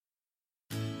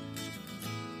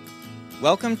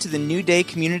Welcome to the New Day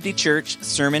Community Church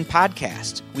Sermon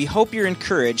Podcast. We hope you're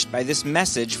encouraged by this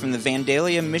message from the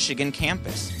Vandalia, Michigan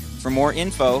campus. For more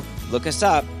info, look us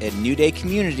up at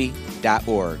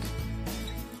newdaycommunity.org.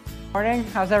 Morning.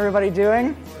 How's everybody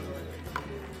doing?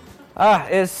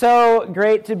 It's so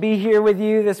great to be here with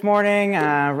you this morning,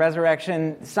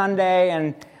 Resurrection Sunday,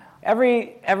 and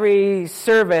every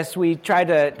service we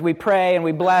pray and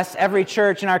we bless every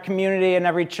church in our community and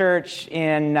every church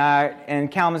in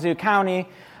Kalamazoo County.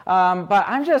 But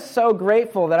I'm just so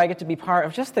grateful that I get to be part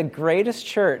of just the greatest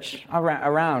church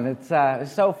around. It's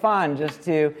so fun just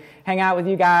to hang out with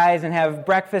you guys and have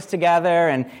breakfast together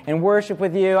and worship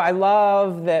with you. I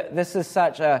love that this is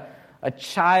such a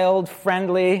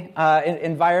child-friendly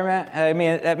environment. I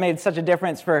mean, that made such a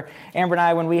difference for Amber and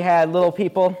I when we had little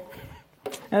people.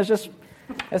 And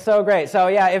it's so great. So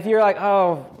yeah, if you're like,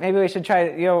 oh, maybe we should try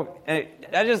to,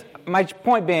 my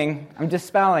point being, I'm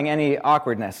dispelling any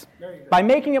awkwardness by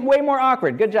making it way more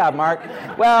awkward. Good job, Mark.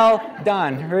 Well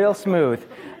done. Real smooth.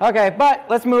 Okay, but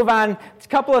let's move on. A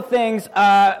couple of things.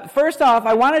 First off,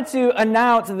 I wanted to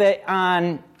announce that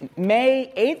on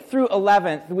May 8th through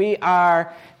 11th,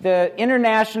 the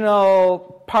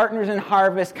International Partners in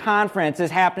Harvest Conference is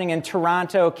happening in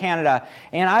Toronto, Canada.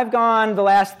 And I've gone the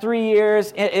last 3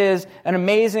 years. It is an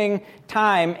amazing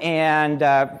time. And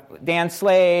Dan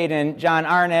Slade and John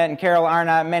Arnott and Carol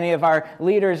Arnott, many of our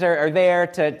leaders are there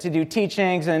to do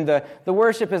teachings. And the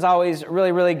worship is always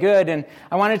really, really good. And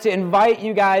I wanted to invite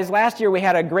you guys. Last year we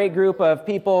had a great group of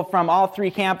people from all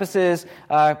three campuses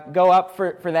go up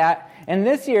for that. And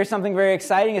this year, something very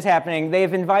exciting is happening.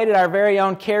 They've invited our very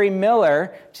own Carrie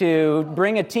Miller to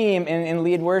bring a team and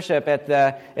lead worship at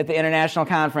the International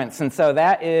Conference. And so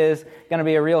that is going to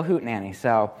be a real hootenanny.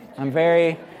 So I'm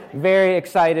very, very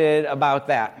excited about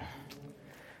that.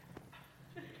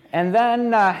 And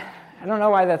then, I don't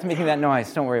know why that's making that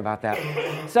noise. Don't worry about that.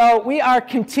 So we are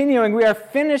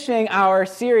finishing our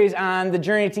series on the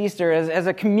journey to Easter. As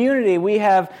a community, we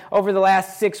have, over the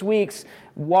last 6 weeks,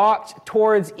 walked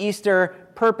towards Easter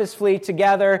purposefully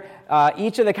together.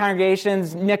 Each of the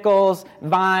congregations, Nichols,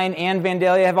 Vine, and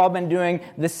Vandalia, have all been doing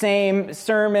the same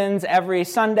sermons every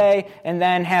Sunday, and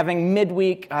then having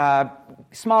midweek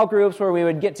small groups where we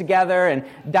would get together and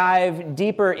dive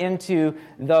deeper into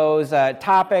those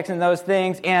topics and those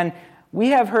things. And we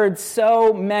have heard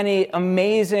so many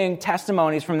amazing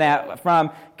testimonies from that, from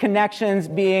connections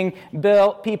being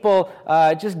built, people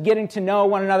just getting to know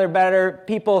one another better,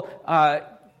 people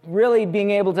really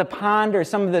being able to ponder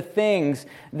some of the things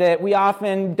that we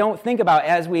often don't think about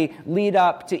as we lead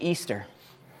up to Easter.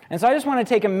 And so I just want to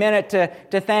take a minute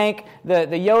to thank the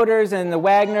Yoders and the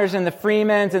Wagners and the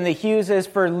Freemans and the Hugheses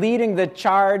for leading the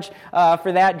charge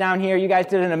for that down here. You guys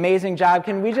did an amazing job.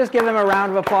 Can we just give them a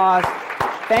round of applause?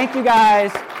 Thank you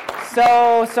guys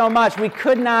so much. We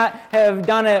could not have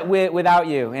done it without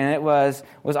you, and it was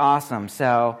awesome.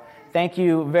 So thank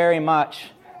you very much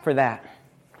for that.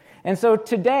 And so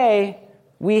today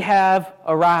we have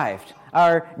arrived.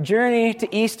 Our journey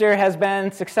to Easter has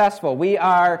been successful. We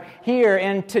are here,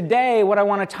 and today what I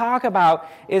want to talk about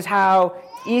is how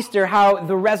Easter, how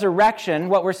the resurrection,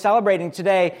 what we're celebrating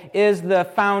today, is the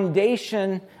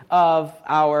foundation of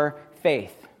our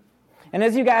faith. And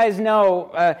as you guys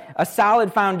know, a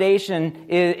solid foundation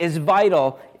is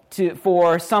vital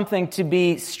for something to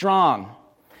be strong.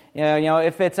 You know,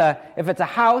 if it's a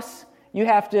house, you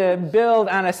have to build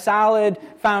on a solid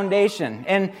foundation.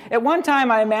 And at one time,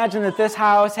 I imagined that this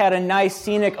house had a nice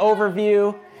scenic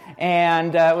overview,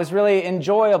 and it was really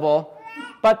enjoyable.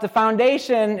 But the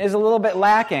foundation is a little bit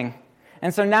lacking,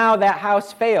 and so now that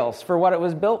house fails for what it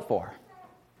was built for.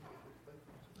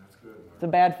 It's a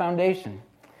bad foundation.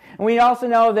 And we also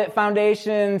know that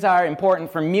foundations are important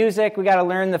for music. We got to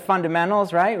learn the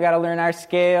fundamentals, right? We got to learn our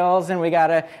scales, and we got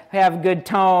to have good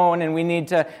tone, and we need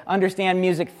to understand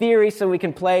music theory so we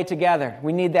can play together.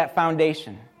 We need that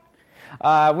foundation.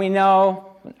 We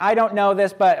know, I don't know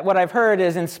this, but what I've heard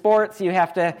is in sports you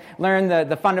have to learn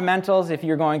the fundamentals if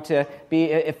you're going to be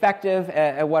effective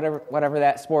at whatever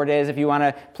that sport is, if you want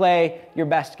to play your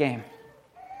best game.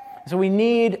 So we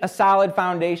need a solid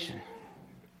foundation.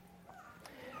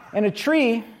 And a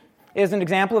tree is an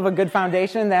example of a good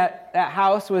foundation. That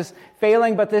house was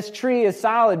failing, but this tree is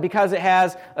solid because it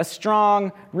has a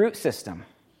strong root system.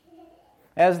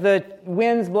 As the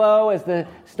winds blow, as the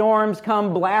storms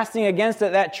come blasting against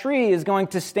it, that tree is going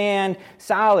to stand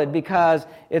solid because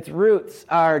its roots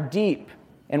are deep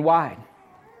and wide.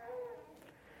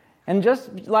 And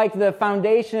just like the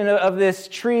foundation of this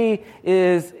tree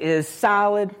is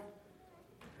solid,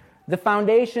 the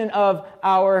foundation of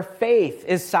our faith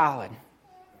is solid.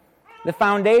 The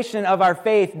foundation of our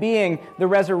faith being the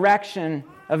resurrection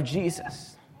of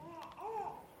Jesus.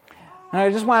 And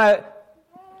I just want to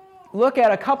look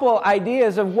at a couple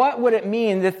ideas of what would it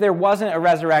mean if there wasn't a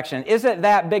resurrection. Is it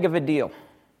that big of a deal?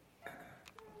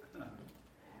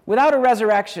 Without a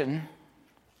resurrection,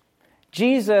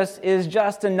 Jesus is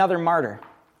just another martyr.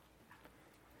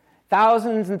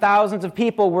 Thousands and thousands of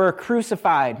people were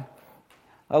crucified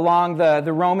along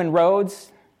the Roman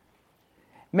roads.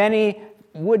 Many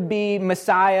would-be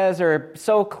messiahs or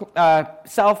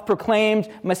self-proclaimed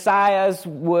messiahs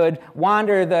would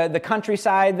wander the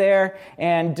countryside there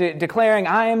and declaring,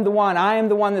 I am the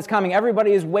one that's coming.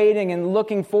 Everybody is waiting and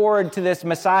looking forward to this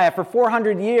Messiah. For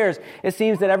 400 years, it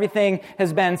seems that everything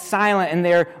has been silent and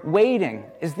they're waiting.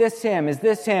 Is this him? Is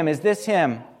this him? Is this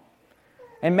him?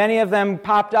 And many of them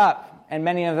popped up and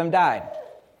many of them died.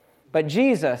 But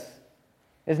Jesus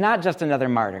is not just another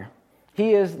martyr.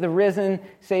 He is the risen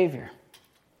Savior.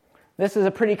 This is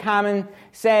a pretty common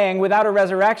saying. Without a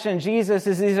resurrection, Jesus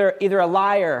is either a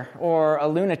liar or a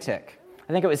lunatic.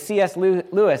 I think it was C.S.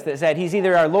 Lewis that said he's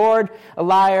either our Lord, a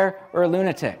liar, or a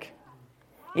lunatic.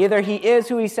 Either he is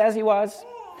who he says he was,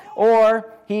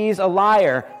 or he's a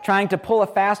liar trying to pull a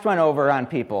fast one over on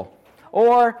people.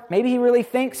 Or maybe he really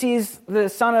thinks he's the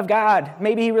Son of God.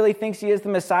 Maybe he really thinks he is the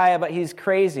Messiah, but he's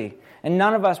crazy. And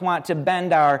none of us want to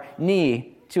bend our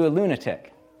knee to a lunatic.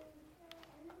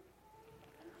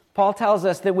 Paul tells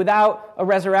us that without a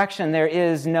resurrection, there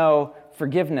is no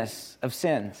forgiveness of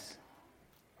sins.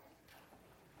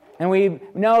 And we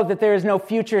know that there is no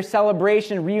future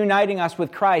celebration reuniting us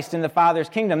with Christ in the Father's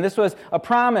kingdom. This was a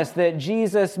promise that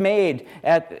Jesus made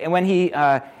when he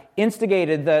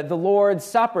instigated the Lord's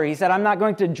Supper. He said, I'm not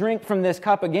going to drink from this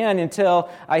cup again until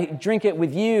I drink it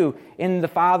with you in the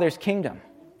Father's kingdom.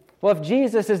 Well, if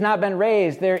Jesus has not been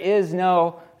raised, there is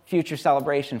no future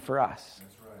celebration for us.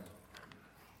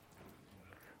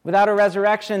 Without a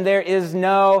resurrection, there is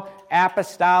no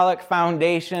apostolic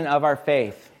foundation of our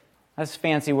faith. That's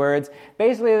fancy words.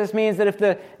 Basically, this means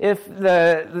that if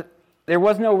there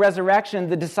was no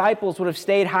resurrection, the disciples would have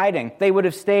stayed hiding. They would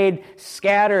have stayed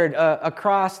scattered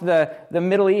across the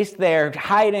Middle East there,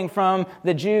 hiding from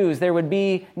the Jews. There would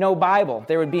be no Bible.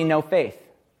 There would be no faith.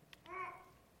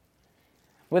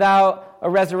 Without a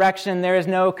resurrection, there is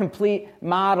no complete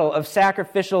model of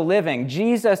sacrificial living.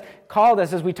 Jesus called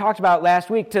us, as we talked about last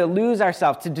week, to lose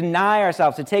ourselves, to deny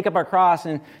ourselves, to take up our cross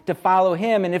and to follow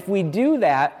Him. And if we do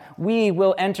that, we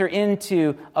will enter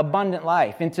into abundant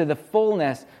life, into the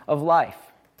fullness of life.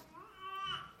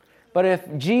 But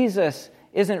if Jesus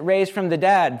isn't raised from the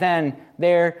dead, then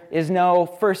there is no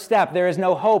first step. There is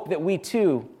no hope that we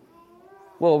too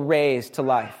will raise to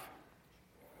life.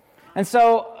 And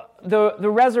so the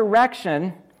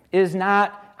resurrection is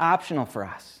not optional for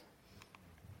us.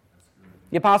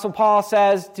 The Apostle Paul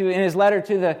says in his letter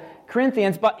to the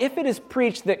Corinthians, but if it is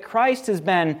preached that Christ has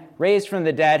been raised from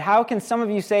the dead, how can some of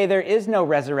you say there is no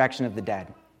resurrection of the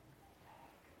dead?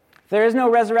 If there is no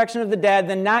resurrection of the dead,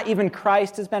 then not even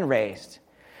Christ has been raised.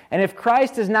 And if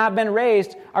Christ has not been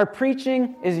raised, our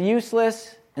preaching is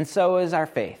useless, and so is our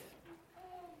faith.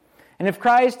 And if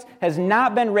Christ has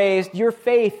not been raised, your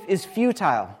faith is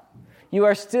futile. You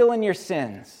are still in your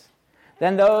sins.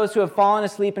 Then those who have fallen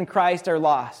asleep in Christ are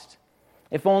lost.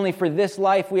 If only for this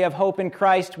life we have hope in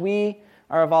Christ, we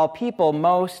are of all people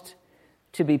most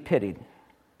to be pitied.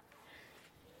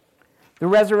 The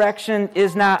resurrection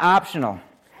is not optional.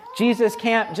 Jesus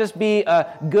can't just be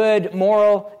a good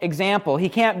moral example. He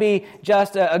can't be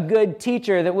just a good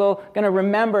teacher that we're going to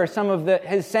remember some of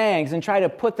his sayings and try to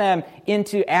put them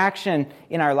into action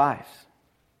in our lives.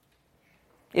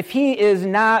 If he is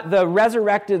not the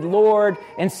resurrected Lord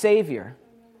and Savior,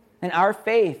 then our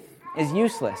faith is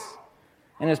useless.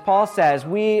 And as Paul says,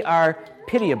 we are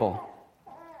pitiable.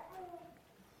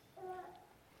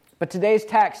 But today's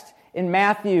text in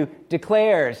Matthew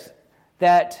declares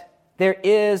that there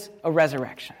is a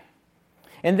resurrection.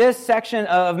 And this section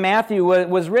of Matthew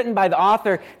was written by the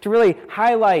author to really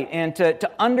highlight and to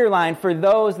underline for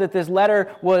those that this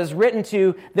letter was written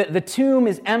to that the tomb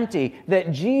is empty,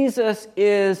 that Jesus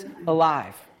is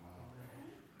alive.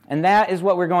 And that is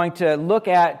what we're going to look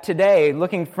at today,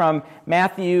 looking from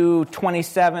Matthew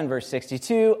 27, verse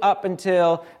 62, up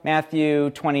until Matthew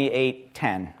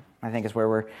 28:10. I think is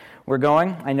where we're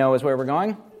going. I know is where we're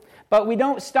going. But we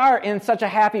don't start in such a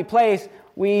happy place.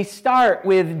 We start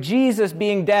with Jesus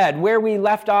being dead, where we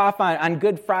left off on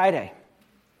Good Friday.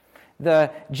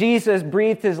 Jesus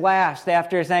breathed his last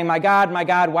after saying, my God,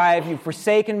 why have you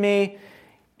forsaken me?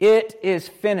 It is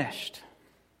finished.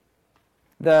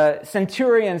 The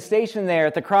centurion stationed there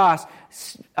at the cross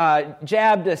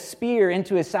jabbed a spear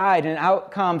into his side, and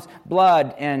out comes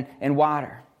blood and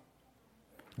water.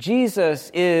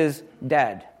 Jesus is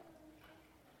dead.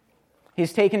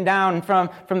 He's taken down from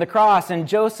the cross, and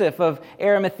Joseph of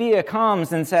Arimathea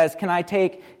comes and says, "Can I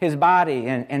take his body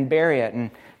and bury it?"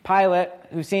 And Pilate,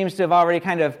 who seems to have already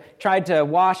kind of tried to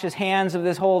wash his hands of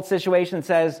this whole situation,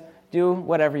 says, "Do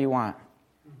whatever you want."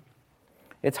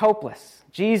 It's hopeless.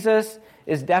 Jesus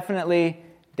is definitely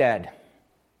dead.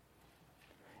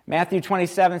 Matthew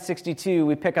 27:62,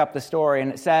 we pick up the story,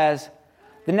 and it says,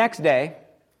 "The next day,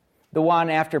 the one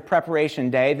after preparation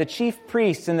day, the chief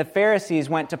priests and the Pharisees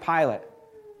went to Pilate.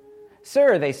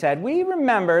 'Sir,' they said, 'we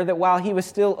remember that while he was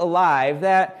still alive,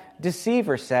 that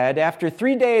deceiver said, "After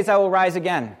 3 days I will rise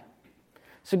again."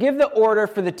 So give the order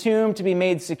for the tomb to be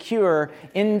made secure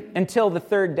until the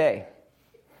third day.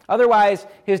 Otherwise,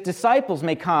 his disciples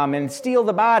may come and steal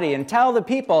the body and tell the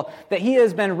people that he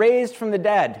has been raised from the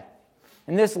dead.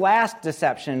 And this last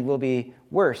deception will be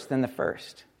worse than the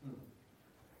first.'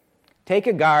 'Take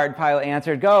a guard,' Pilate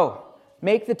answered. 'Go,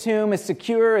 make the tomb as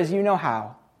secure as you know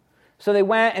how.' So they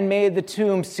went and made the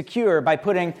tomb secure by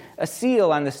putting a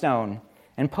seal on the stone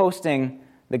and posting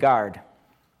the guard.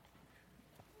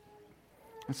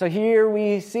 And so here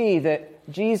we see that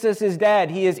Jesus is dead.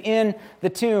 He is in the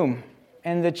tomb.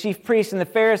 And the chief priests and the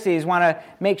Pharisees want to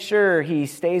make sure he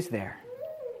stays there.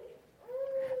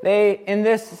 In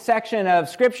this section of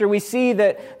Scripture, we see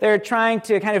that they're trying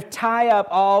to kind of tie up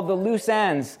all the loose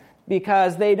ends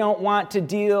because they don't want to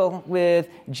deal with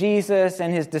Jesus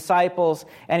and his disciples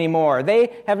anymore.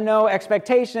 They have no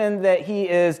expectation that he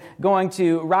is going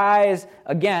to rise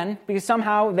again, because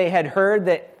somehow they had heard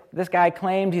that this guy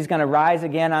claimed he's going to rise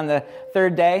again on the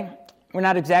third day. We're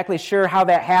not exactly sure how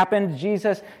that happened.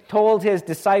 Jesus told his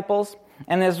disciples,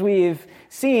 and as we've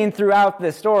seen throughout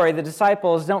the story, the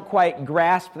disciples don't quite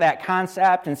grasp that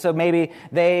concept, and so maybe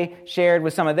they shared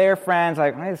with some of their friends,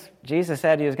 like, Jesus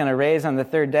said he was going to raise on the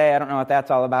third day. I don't know what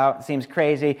that's all about. It seems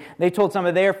crazy. They told some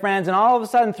of their friends, and all of a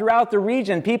sudden throughout the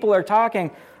region, people are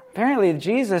talking, apparently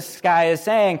Jesus guy is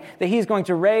saying that he's going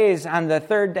to raise on the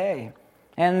third day.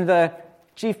 And the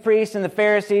chief priests and the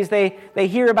Pharisees, they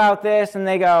hear about this, and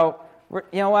they go,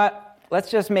 you know what?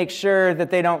 Let's just make sure that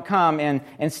they don't come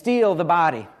and steal the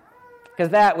body, because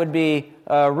that would be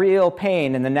a real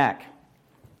pain in the neck.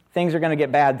 Things are going to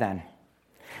get bad then.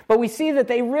 But we see that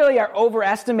they really are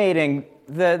overestimating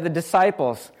the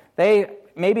disciples.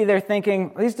 Maybe they're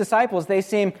thinking, these disciples, they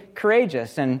seem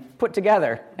courageous and put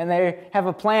together, and they have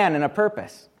a plan and a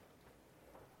purpose.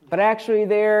 But actually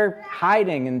they're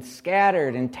hiding and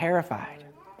scattered and terrified.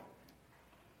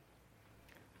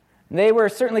 They were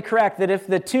certainly correct that if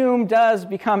the tomb does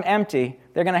become empty,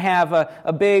 they're going to have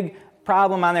a big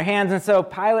problem on their hands. And so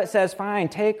Pilate says, fine,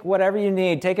 take whatever you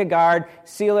need. Take a guard,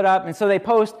 seal it up. And so they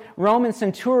post Roman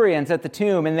centurions at the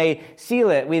tomb, and they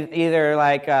seal it with either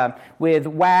with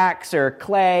wax or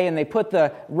clay, and they put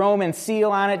the Roman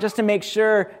seal on it just to make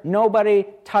sure nobody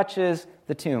touches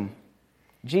the tomb.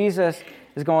 Jesus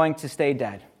is going to stay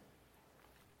dead.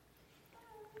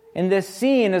 In this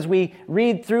scene, as we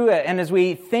read through it and as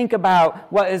we think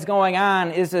about what is going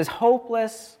on, is as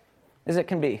hopeless as it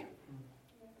can be.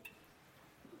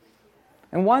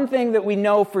 And one thing that we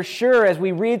know for sure as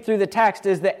we read through the text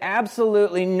is that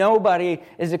absolutely nobody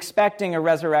is expecting a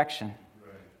resurrection,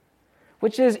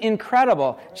 which is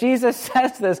incredible. Jesus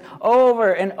says this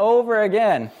over and over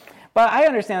again. But I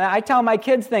understand that. I tell my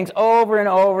kids things over and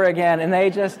over again, and they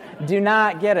just do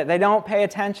not get it. They don't pay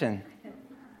attention.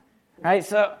 Right?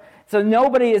 So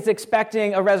nobody is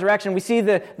expecting a resurrection. We see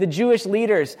the Jewish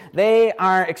leaders. They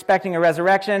aren't expecting a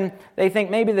resurrection. They think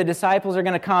maybe the disciples are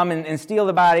going to come and steal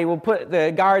the body. We'll put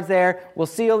the guards there. We'll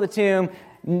seal the tomb.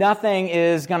 Nothing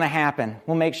is going to happen.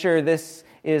 We'll make sure this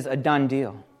is a done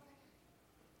deal.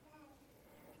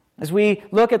 As we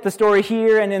look at the story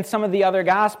here and in some of the other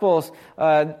Gospels,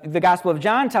 the Gospel of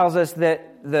John tells us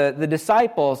that the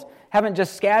disciples haven't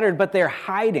just scattered, but they're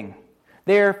hiding.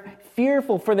 They're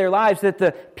fearful for their lives that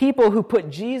the people who put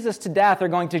Jesus to death are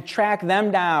going to track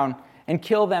them down and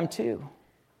kill them too.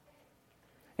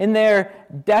 In their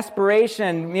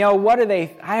desperation, what are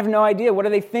they? I have no idea. What are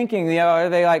they thinking? Are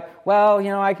they like, well,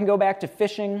 I can go back to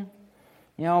fishing.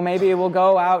 Maybe we'll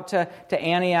go out to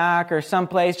Antioch or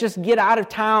someplace. Just get out of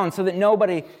town so that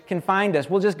nobody can find us.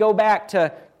 We'll just go back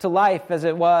to life as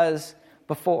it was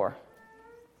before.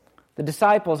 The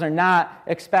disciples are not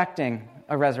expecting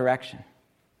a resurrection.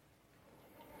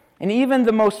 And even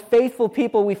the most faithful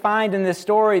people we find in this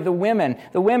story, the women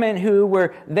who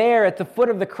were there at the foot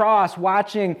of the cross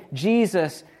watching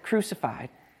Jesus crucified,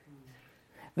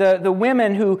 The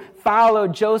women who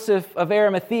followed Joseph of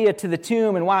Arimathea to the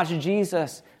tomb and watched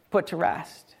Jesus put to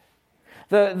rest.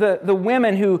 The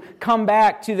women who come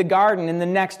back to the garden in the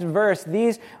next verse,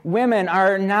 these women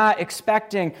are not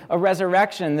expecting a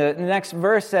resurrection. The next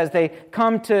verse says they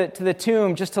come to the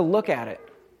tomb just to look at it.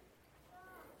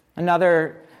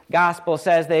 Another gospel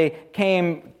says they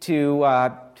came to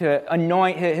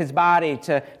anoint his body,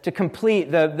 to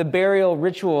complete the burial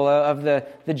ritual of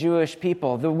the Jewish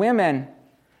people. The women,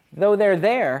 though they're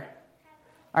there,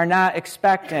 are not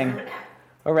expecting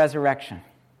a resurrection.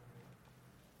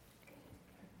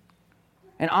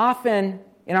 And often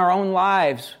in our own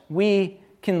lives, we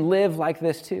can live like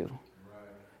this too.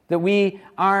 That we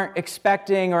aren't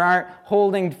expecting or aren't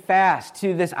holding fast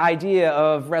to this idea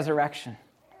of resurrection.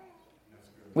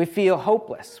 We feel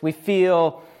hopeless. We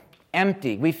feel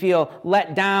empty. We feel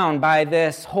let down by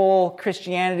this whole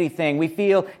Christianity thing. We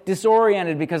feel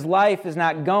disoriented because life is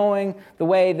not going the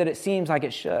way that it seems like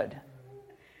it should.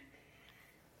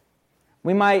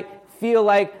 We might feel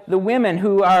like the women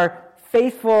who are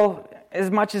faithful as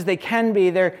much as they can be.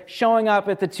 They're showing up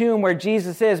at the tomb where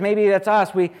Jesus is. Maybe that's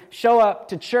us. We show up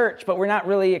to church, but we're not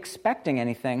really expecting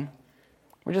anything.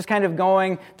 We're just kind of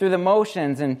going through the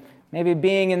motions, and maybe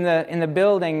being in the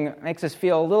building makes us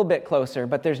feel a little bit closer,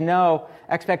 but there's no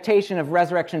expectation of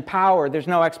resurrection power. There's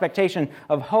no expectation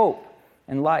of hope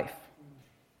and life.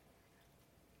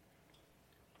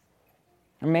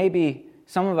 Or maybe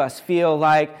some of us feel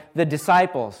like the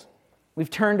disciples. We've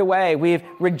turned away. We've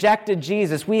rejected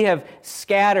Jesus. We have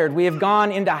scattered. We have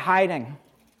gone into hiding.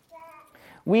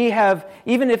 We have,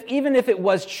 even if it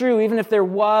was true, even if there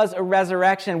was a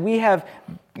resurrection, we have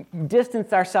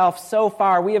distanced ourselves so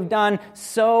far. We have done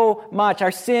so much.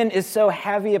 Our sin is so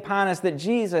heavy upon us that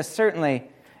Jesus certainly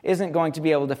isn't going to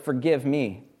be able to forgive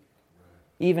me,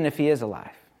 even if he is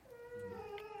alive.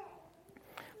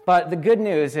 But the good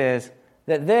news is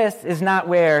that this is not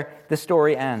where the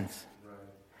story ends.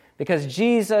 Because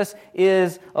Jesus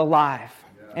is alive.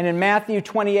 And in Matthew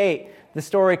 28, the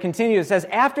story continues. It says,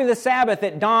 after the Sabbath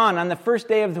at dawn on the first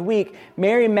day of the week,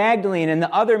 Mary Magdalene and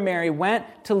the other Mary went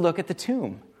to look at the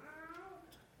tomb.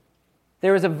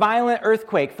 There was a violent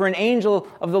earthquake, for an angel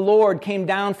of the Lord came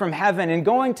down from heaven, and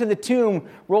going to the tomb,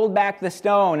 rolled back the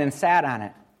stone and sat on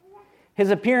it.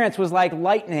 His appearance was like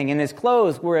lightning, and his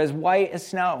clothes were as white as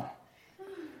snow.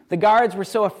 The guards were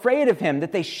so afraid of him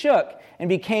that they shook and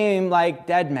became like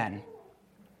dead men.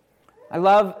 I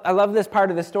love this part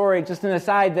of the story, just an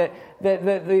aside,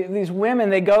 that these women,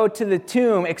 they go to the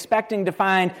tomb expecting to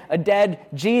find a dead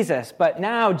Jesus. But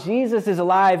now Jesus is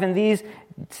alive, and these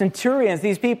centurions,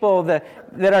 these people that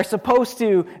are supposed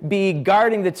to be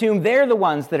guarding the tomb, they're the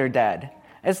ones that are dead.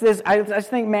 I just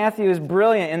think Matthew is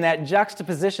brilliant in that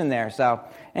juxtaposition there. So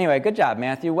anyway, good job,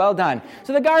 Matthew. Well done.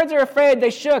 So the guards are afraid. They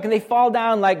shook, and they fall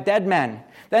down like dead men.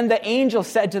 Then the angel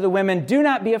said to the women, do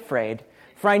not be afraid,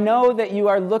 for I know that you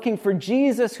are looking for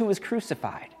Jesus who was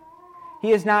crucified.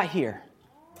 He is not here.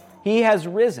 He has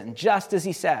risen, just as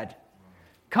he said.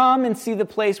 Come and see the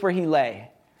place where he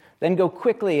lay. Then go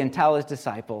quickly and tell his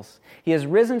disciples, he has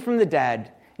risen from the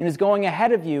dead and is going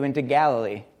ahead of you into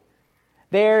Galilee.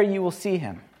 There you will see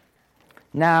him.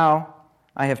 Now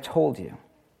I have told you.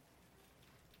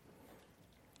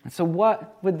 And so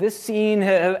what would this scene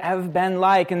have been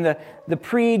like in the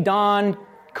pre-dawn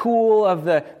cool of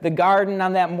the garden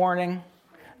on that morning?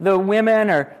 The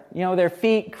women are, their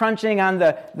feet crunching on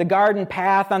the garden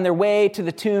path on their way to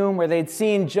the tomb where they'd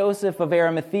seen Joseph of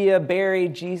Arimathea bury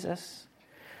Jesus.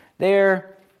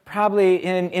 They're probably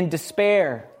in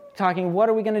despair, talking, what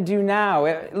are we going to do now?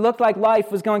 It looked like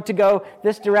life was going to go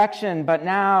this direction, but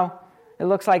now it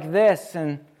looks like this,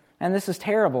 and this is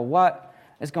terrible. What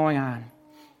is going on?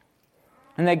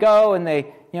 And they go and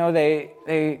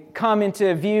they come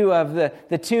into view of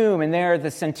the tomb, and there are the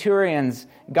centurions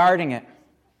guarding it.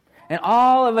 And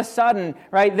all of a sudden,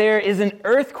 right, there is an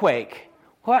earthquake.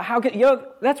 What? How could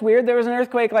that's weird. There was an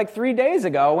earthquake like 3 days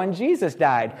ago when Jesus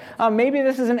died. Maybe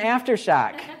this is an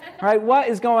aftershock. Right? What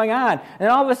is going on? And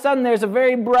all of a sudden, there's a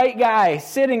very bright guy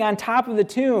sitting on top of the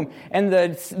tomb, and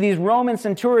these Roman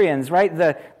centurions, right?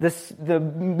 The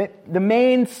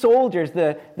main soldiers,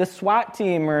 the SWAT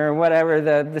team or whatever,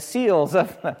 the SEALs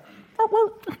of the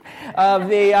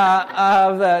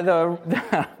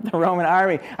Roman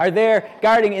army are there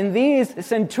guarding, and these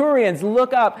centurions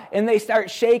look up and they start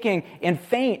shaking and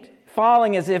faint,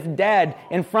 falling as if dead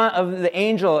in front of the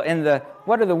angel. And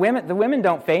what are the women? The women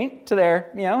don't faint to their,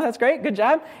 that's great, good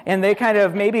job. And they kind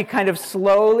of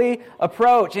slowly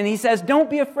approach. And he says,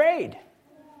 don't be afraid.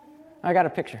 I got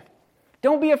a picture.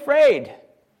 Don't be afraid.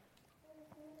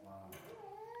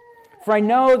 For I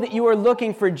know that you are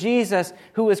looking for Jesus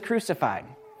who was crucified.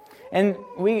 And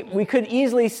we could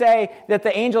easily say that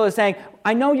the angel is saying,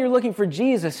 I know you're looking for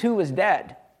Jesus who was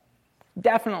dead.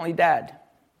 Definitely dead.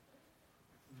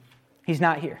 He's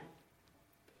not here.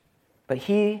 But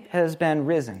he has been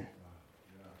risen,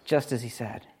 just as he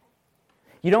said.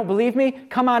 You don't believe me?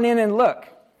 Come on in and look.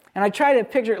 And I try to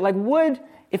picture,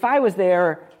 if I was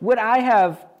there, would I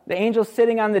have the angel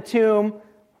sitting on the tomb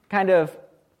kind of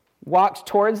walked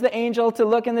towards the angel to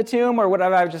look in the tomb? Or would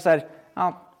I have just said,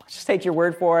 I'll just take your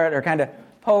word for it, or kind of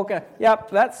poke,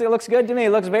 yep, it looks good to me. It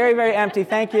looks very, very empty.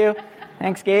 Thank you.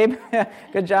 Thanks, Gabe.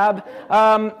 Good job.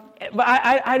 But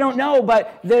I don't know,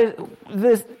 but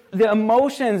the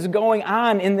emotions going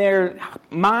on in their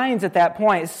minds at that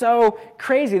point is so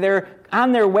crazy. They're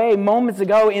on their way moments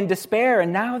ago in despair,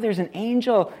 and now there's an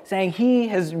angel saying he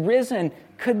has risen.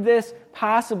 Could this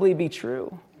possibly be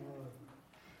true?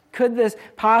 Could this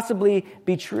possibly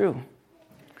be true?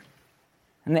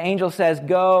 And the angel says,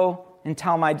 go and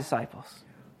tell my disciples.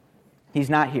 He's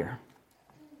not here.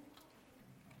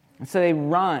 And so they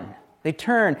run. They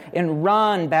turn and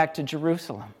run back to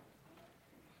Jerusalem.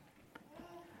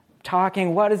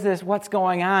 Talking, what is this? What's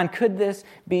going on? Could this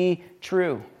be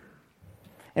true?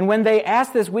 And when they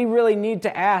ask this, we really need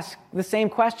to ask the same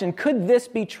question. Could this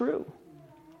be true?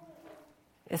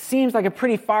 It seems like a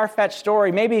pretty far-fetched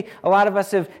story. Maybe a lot of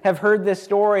us have heard this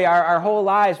story our whole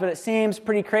lives, but it seems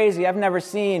pretty crazy. I've never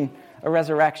seen a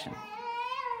resurrection.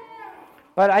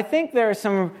 But I think there are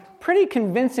some pretty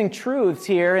convincing truths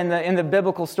here in the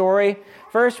biblical story.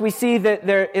 First, we see that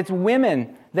it's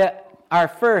women that are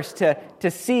first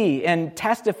to see and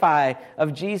testify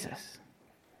of Jesus.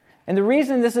 And the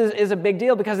reason this is a big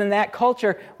deal, because in that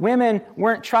culture, women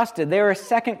weren't trusted. They were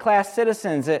second-class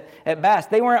citizens at best.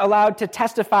 They weren't allowed to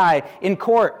testify in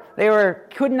court. They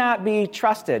could not be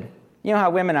trusted. You know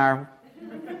how women are.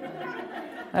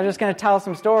 I'm just going to tell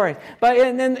some stories. But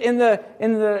in the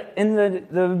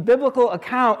biblical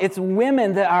account, it's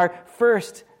women that are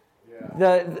first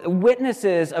the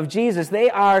witnesses of Jesus.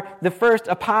 They are the first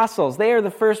apostles. They are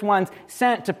the first ones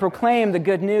sent to proclaim the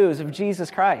good news of Jesus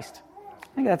Christ.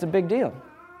 I think that's a big deal.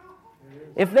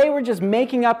 If they were just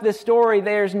making up this story,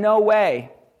 there's no way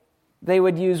they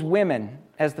would use women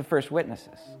as the first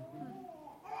witnesses.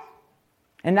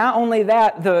 And not only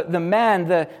that, the men,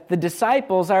 the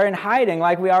disciples are in hiding,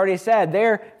 like we already said.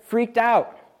 They're freaked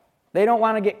out. They don't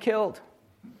want to get killed.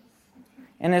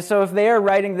 And so if they're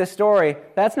writing this story,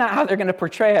 that's not how they're going to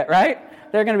portray it, right?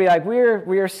 They're going to be like, we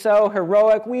are so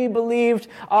heroic. We believed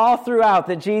all throughout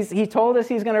that Jesus, he told us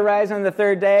he's going to rise on the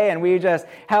third day, and we just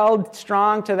held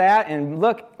strong to that, and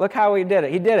look how we did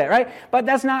it. He did it, right? But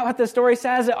that's not what the story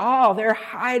says at all. They're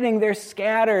hiding. They're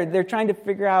scattered. They're trying to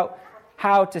figure out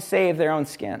how to save their own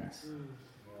skins.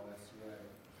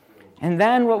 And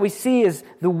then what we see is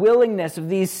the willingness of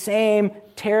these same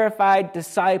terrified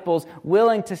disciples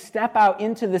willing to step out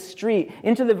into the street,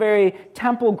 into the very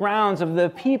temple grounds of the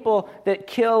people that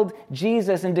killed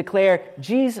Jesus, and declare,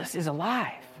 Jesus is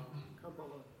alive.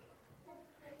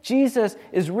 Jesus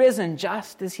is risen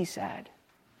just as he said.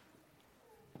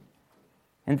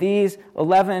 And these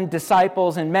 11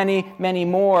 disciples and many, many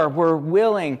more were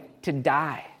willing to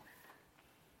die.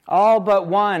 All but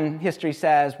one, history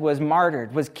says, was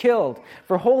martyred, was killed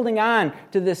for holding on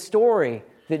to this story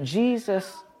that Jesus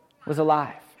was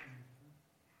alive.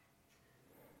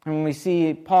 And when we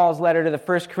see Paul's letter to the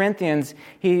 1 Corinthians,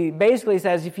 he basically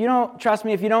says, if you don't trust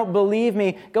me, if you don't believe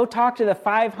me, go talk to the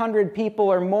 500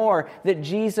 people or more that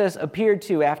Jesus appeared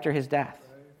to after his death.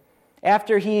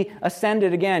 After he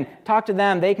ascended again, talk to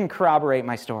them. They can corroborate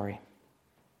my story.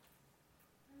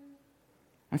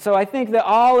 And so I think that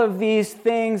all of these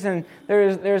things, and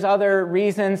there's other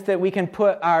reasons that we can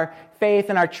put our faith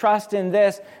and our trust in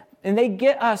this, and they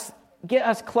get us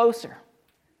closer.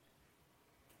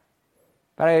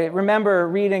 But I remember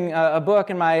reading a book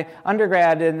in my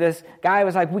undergrad, and this guy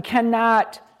was like, we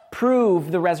cannot prove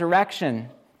the resurrection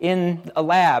in a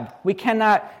lab. We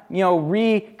cannot,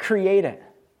 recreate it.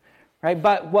 Right?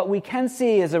 But what we can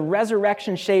see is a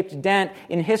resurrection-shaped dent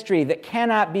in history that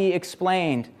cannot be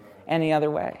explained any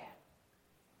other way.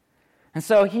 And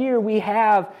so here we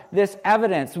have this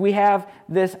evidence. We have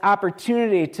this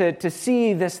opportunity to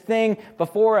see this thing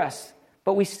before us.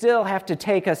 But we still have to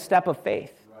take a step of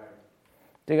faith. Right.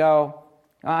 To go,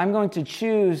 I'm going to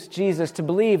choose, Jesus, to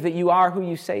believe that you are who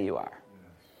you say you are.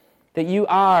 Yes. That you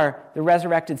are the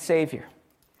resurrected Savior.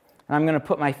 And I'm going to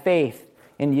put my faith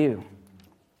in you.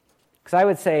 Because I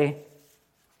would say,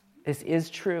 this is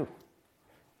true.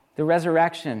 The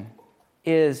resurrection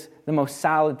is the most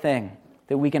solid thing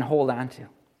that we can hold on to.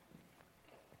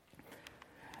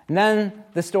 And then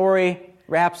the story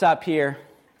wraps up here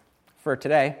for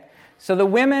today. So the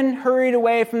women hurried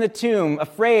away from the tomb,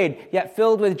 afraid, yet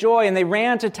filled with joy, and they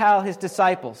ran to tell his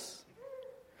disciples.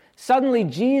 Suddenly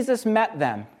Jesus met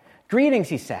them. "Greetings,"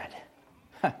 he said.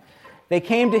 They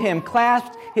came to him,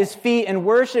 clasped his feet, and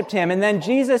worshipped him. And then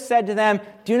Jesus said to them,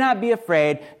 "Do not be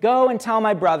afraid. Go and tell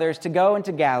my brothers to go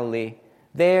into Galilee.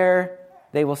 There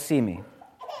they will see me."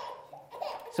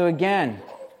 So again,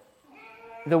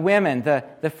 the women,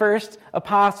 the first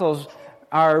apostles,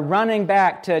 are running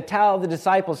back to tell the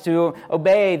disciples to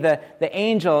obey the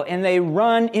angel, and they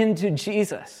run into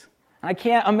Jesus. I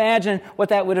can't imagine what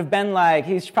that would have been like.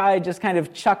 He's probably just kind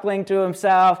of chuckling to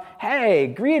himself. "Hey,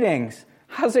 greetings.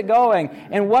 How's it going?"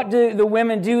 And what do the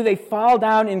women do? They fall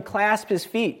down and clasp his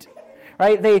feet.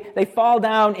 Right? They fall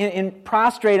down and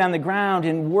prostrate on the ground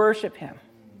and worship him.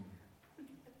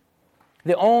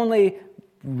 The only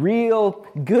real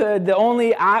good, the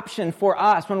only option for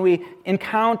us when we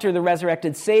encounter the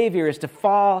resurrected Savior is to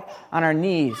fall on our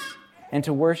knees and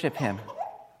to worship him.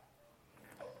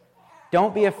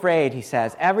 Don't be afraid, he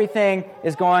says. Everything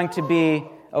is going to be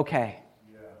okay.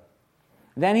 Yeah.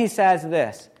 Then he says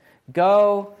this,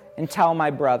 "Go and tell my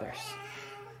brothers."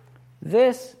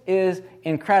 This is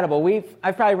incredible.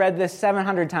 I've probably read this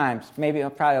 700 times, maybe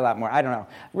probably a lot more, I don't know.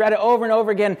 Read it over and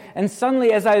over again, and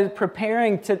suddenly as I was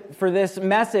preparing for this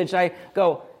message, I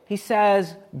go, he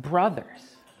says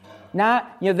brothers.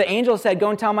 Not, the angel said,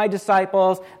 "Go and tell my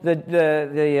disciples."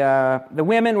 The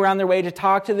women were on their way to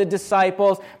talk to the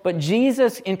disciples, but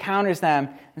Jesus encounters them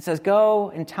and says,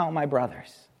 "Go and tell my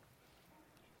brothers."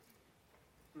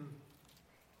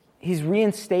 He's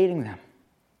reinstating them.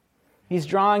 He's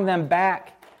drawing them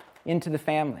back into the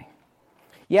family.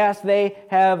 Yes, they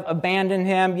have abandoned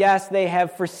him. Yes, they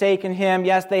have forsaken him.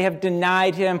 Yes, they have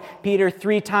denied him. Peter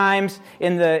 3 times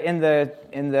in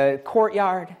the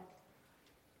courtyard.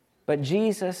 But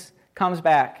Jesus comes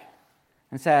back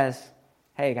and says,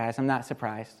 "Hey guys, I'm not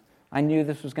surprised. I knew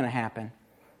this was going to happen.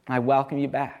 I welcome you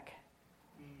back.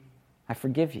 I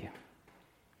forgive you."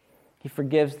 He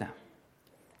forgives them,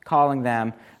 calling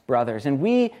them brothers. And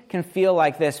we can feel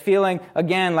like this, feeling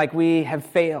again like we have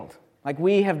failed, like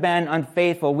we have been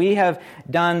unfaithful. We have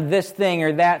done this thing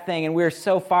or that thing, and we're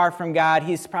so far from God.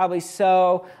 He's probably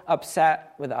so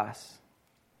upset with us.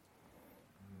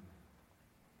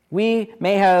 We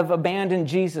may have abandoned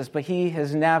Jesus, but he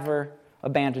has never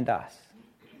abandoned us.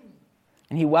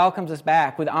 And he welcomes us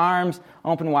back with arms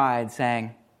open wide,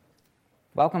 saying,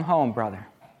 "Welcome home, brother.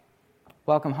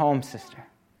 Welcome home, sister.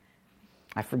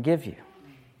 I forgive you."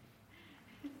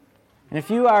 And if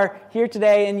you are here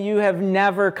today and you have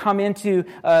never come into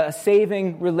a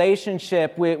saving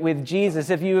relationship with Jesus,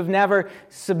 if you have never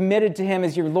submitted to him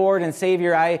as your Lord and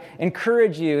Savior, I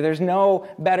encourage you, there's no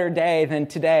better day than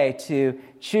today to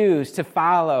choose to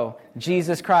follow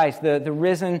Jesus Christ, the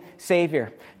risen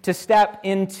Savior, to step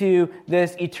into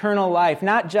this eternal life,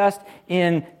 not just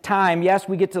in time. Yes,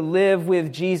 we get to live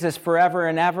with Jesus forever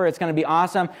and ever. It's going to be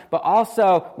awesome. But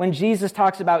also, when Jesus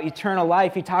talks about eternal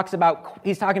life, he's talking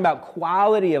about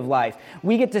quality of life.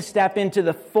 We get to step into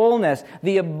the fullness,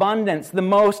 the abundance, the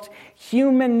most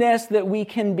humanness that we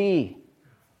can be.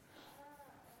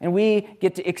 And we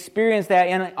get to experience that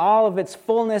in all of its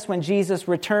fullness when Jesus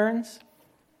returns.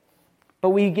 But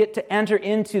we get to enter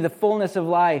into the fullness of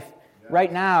life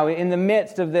right now. In the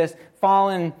midst of this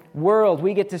fallen world,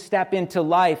 we get to step into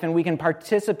life, and we can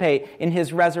participate in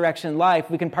his resurrection life.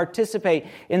 We can participate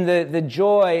in the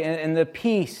joy and the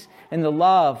peace and the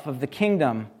love of the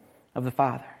kingdom of the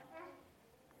Father.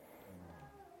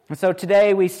 And so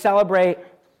today we celebrate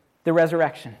the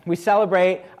resurrection. We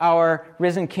celebrate our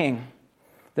risen King.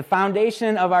 The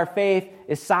foundation of our faith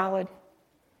is solid.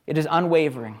 It is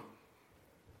unwavering.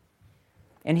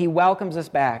 And he welcomes us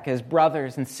back as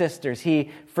brothers and sisters. He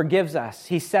forgives us.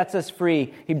 He sets us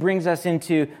free. He brings us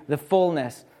into the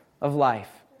fullness of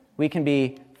life. We can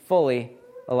be fully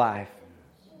alive.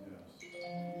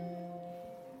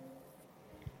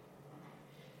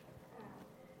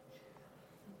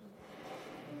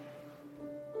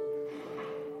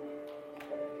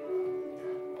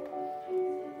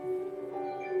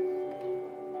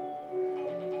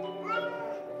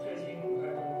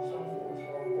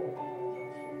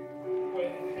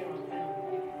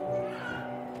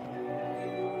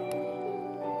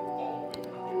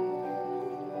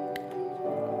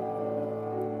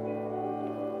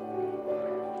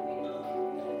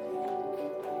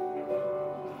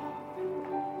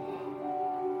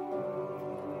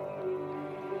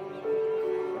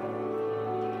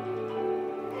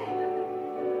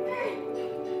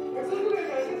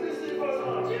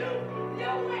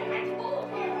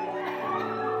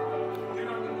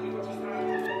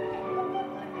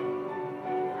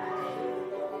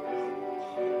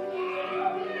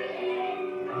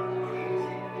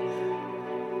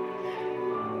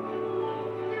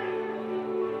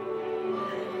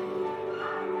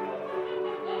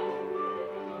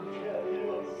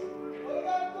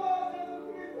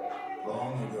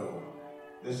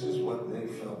 This is what they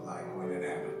felt like when it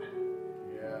happened.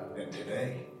 Yeah. And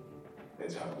today,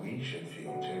 it's how we should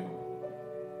feel too.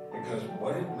 Because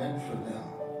what it meant for them,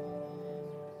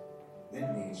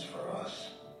 it means for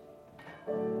us.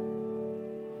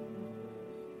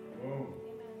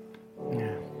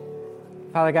 Yeah.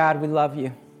 Father God, we love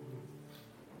you.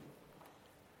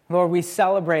 Lord, we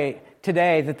celebrate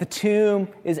today that the tomb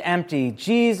is empty.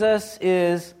 Jesus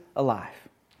is alive.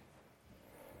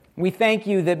 We thank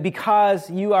you that because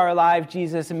you are alive,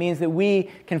 Jesus, it means that we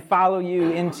can follow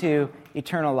you into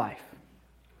eternal life.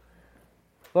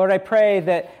 Lord, I pray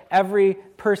that every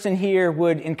person here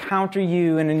would encounter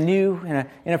you in a new,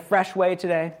 in a fresh way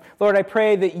today. Lord, I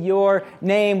pray that your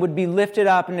name would be lifted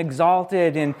up and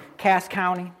exalted in Cass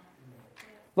County.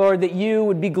 Lord, that you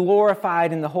would be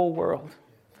glorified in the whole world.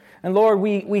 And Lord,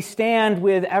 we stand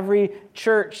with every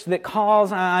church that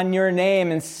calls on your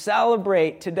name and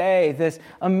celebrate today this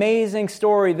amazing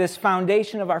story, this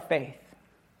foundation of our faith.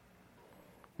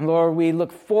 And Lord, we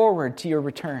look forward to your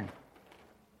return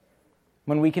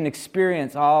when we can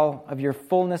experience all of your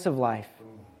fullness of life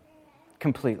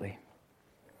completely.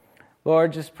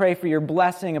 Lord, just pray for your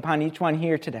blessing upon each one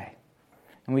here today.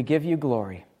 And we give you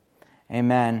glory.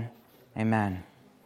 Amen. Amen.